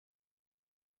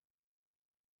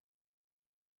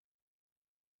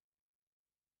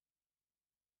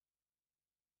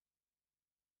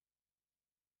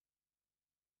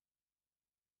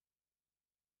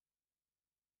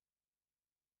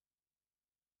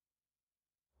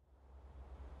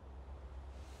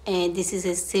This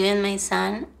is Steven, my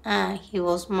son. He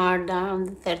was murdered on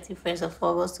the 31st of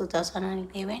August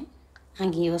 2011,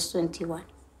 and he was 21.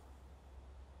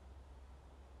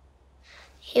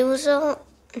 He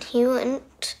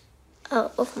went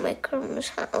out of my grandma's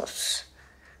house,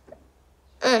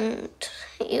 and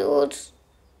he was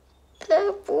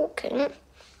there walking,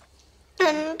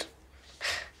 and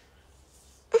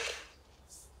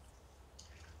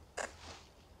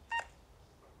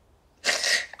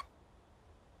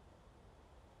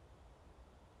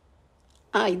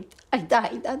I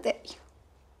died that day.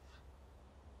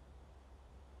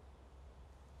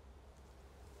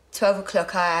 12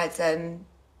 o'clock, I had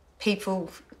people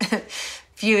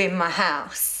viewing my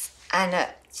house, and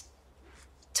at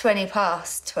 20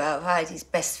 past 12, I had his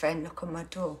best friend knock on my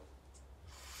door.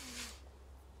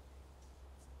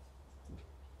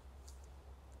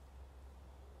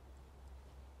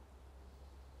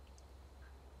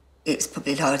 It was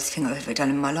probably the hardest thing I've ever done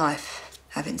in my life,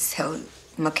 having to tell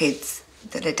my kids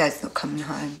that their dad's not coming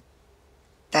home.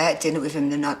 They had dinner with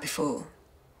him the night before,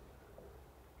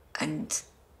 and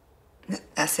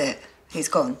that's it. He's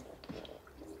gone.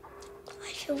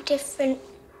 I feel different.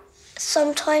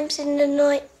 Sometimes in the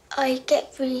night, I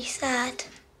get really sad.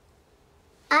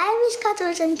 I was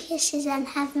cuddles and kisses and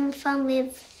having fun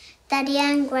with Daddy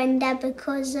and Granddad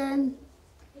because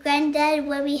Granddad,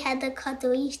 when we had a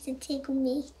cuddle, used to tickle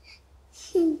me.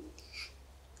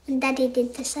 And Daddy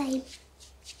did the same.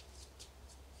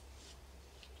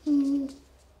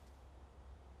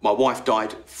 My wife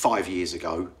died 5 years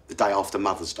ago, the day after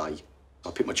Mother's Day. I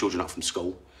picked my children up from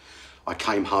school. I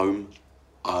came home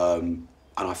and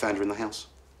I found her in the house.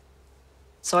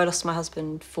 So I lost my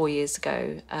husband 4 years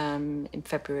ago in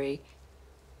February.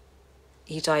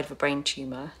 He died of a brain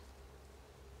tumour.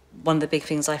 One of the big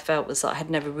things I felt was that I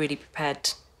had never really prepared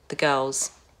the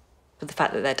girls for the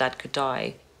fact that their dad could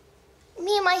die.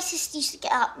 Me and my sister used to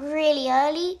get up really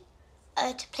early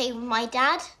to play with my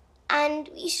dad. And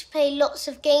we used to play lots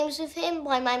of games with him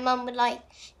while my mum would,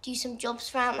 do some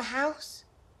jobs around the house.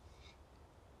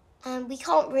 And we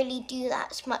can't really do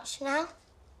that as much now.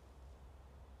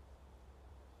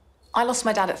 I lost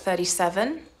my dad at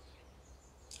 37.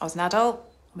 I was an adult.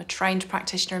 I'm a trained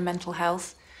practitioner in mental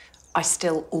health. I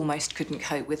still almost couldn't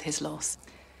cope with his loss.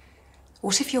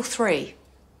 What if you're 3,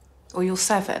 or you're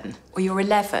 7, or you're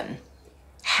 11?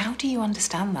 How do you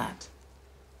understand that?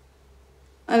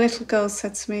 A little girl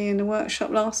said to me in the workshop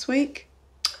last week,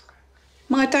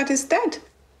 "My dad is dead."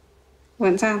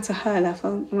 Went down to her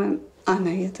level and went, "I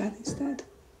know your dad is dead."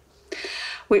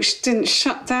 Which didn't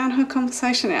shut down her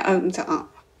conversation, it opened it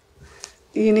up.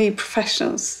 You need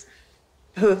professionals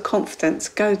who are confident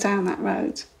to go down that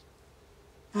road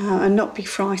and not be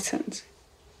frightened,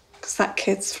 because that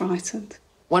kid's frightened.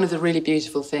 One of the really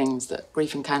beautiful things that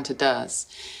Grief Encounter does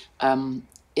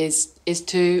is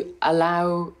to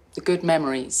allow the good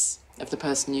memories of the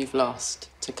person you've lost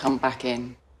to come back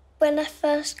in. When I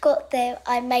first got there,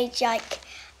 I made,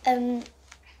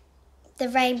 the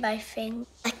rainbow thing.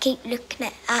 I keep looking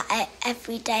at it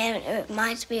every day and it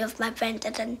reminds me of my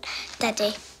granddad and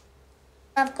daddy.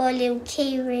 I've got a little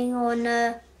key ring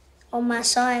on my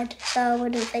side so I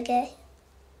wouldn't forget.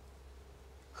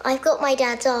 I've got my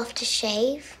dad's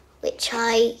aftershave, which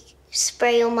I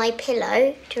spray on my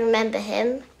pillow to remember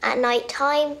him at night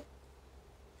time.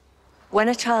 When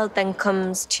a child then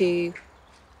comes to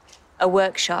a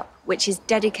workshop which is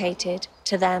dedicated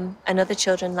to them and other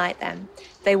children like them,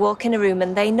 they walk in a room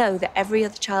and they know that every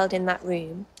other child in that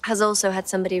room has also had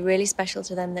somebody really special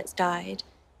to them that's died.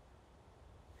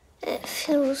 It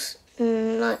feels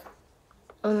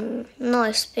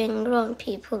nice being around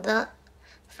people that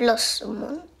have lost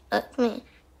someone like me.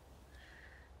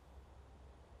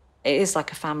 It is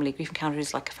like a family. Grief Encounter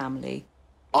is like a family.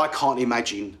 I can't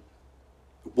imagine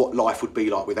what life would be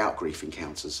like without Grief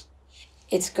Encounters.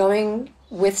 It's going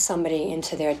with somebody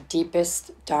into their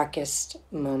deepest, darkest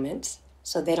moments,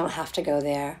 so they don't have to go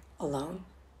there alone.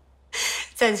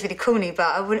 Sounds really corny, but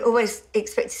I wouldn't always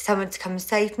expect someone to come and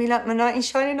save me like my knight in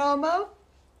shining armour.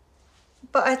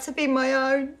 But I had to be my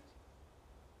own.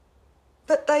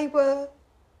 But they were.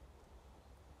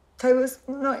 They was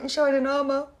my knight in shining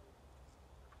armour.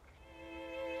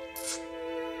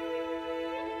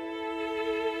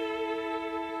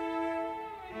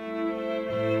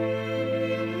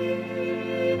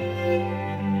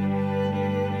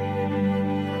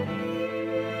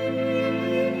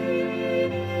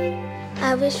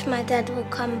 I wish my dad would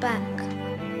come back.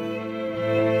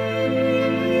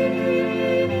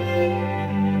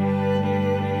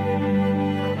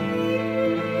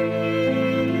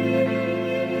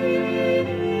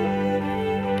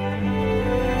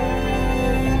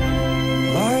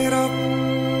 Light up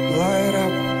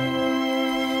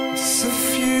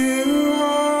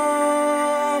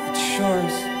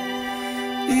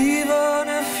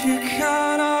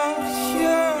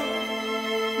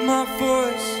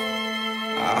voice,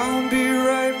 I'll be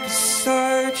right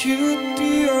beside you,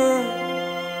 dear.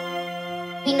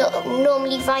 We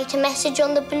normally write a message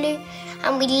on the balloon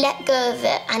and we let go of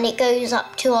it and it goes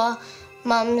up to our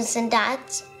mums and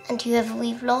dads and whoever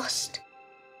we've lost.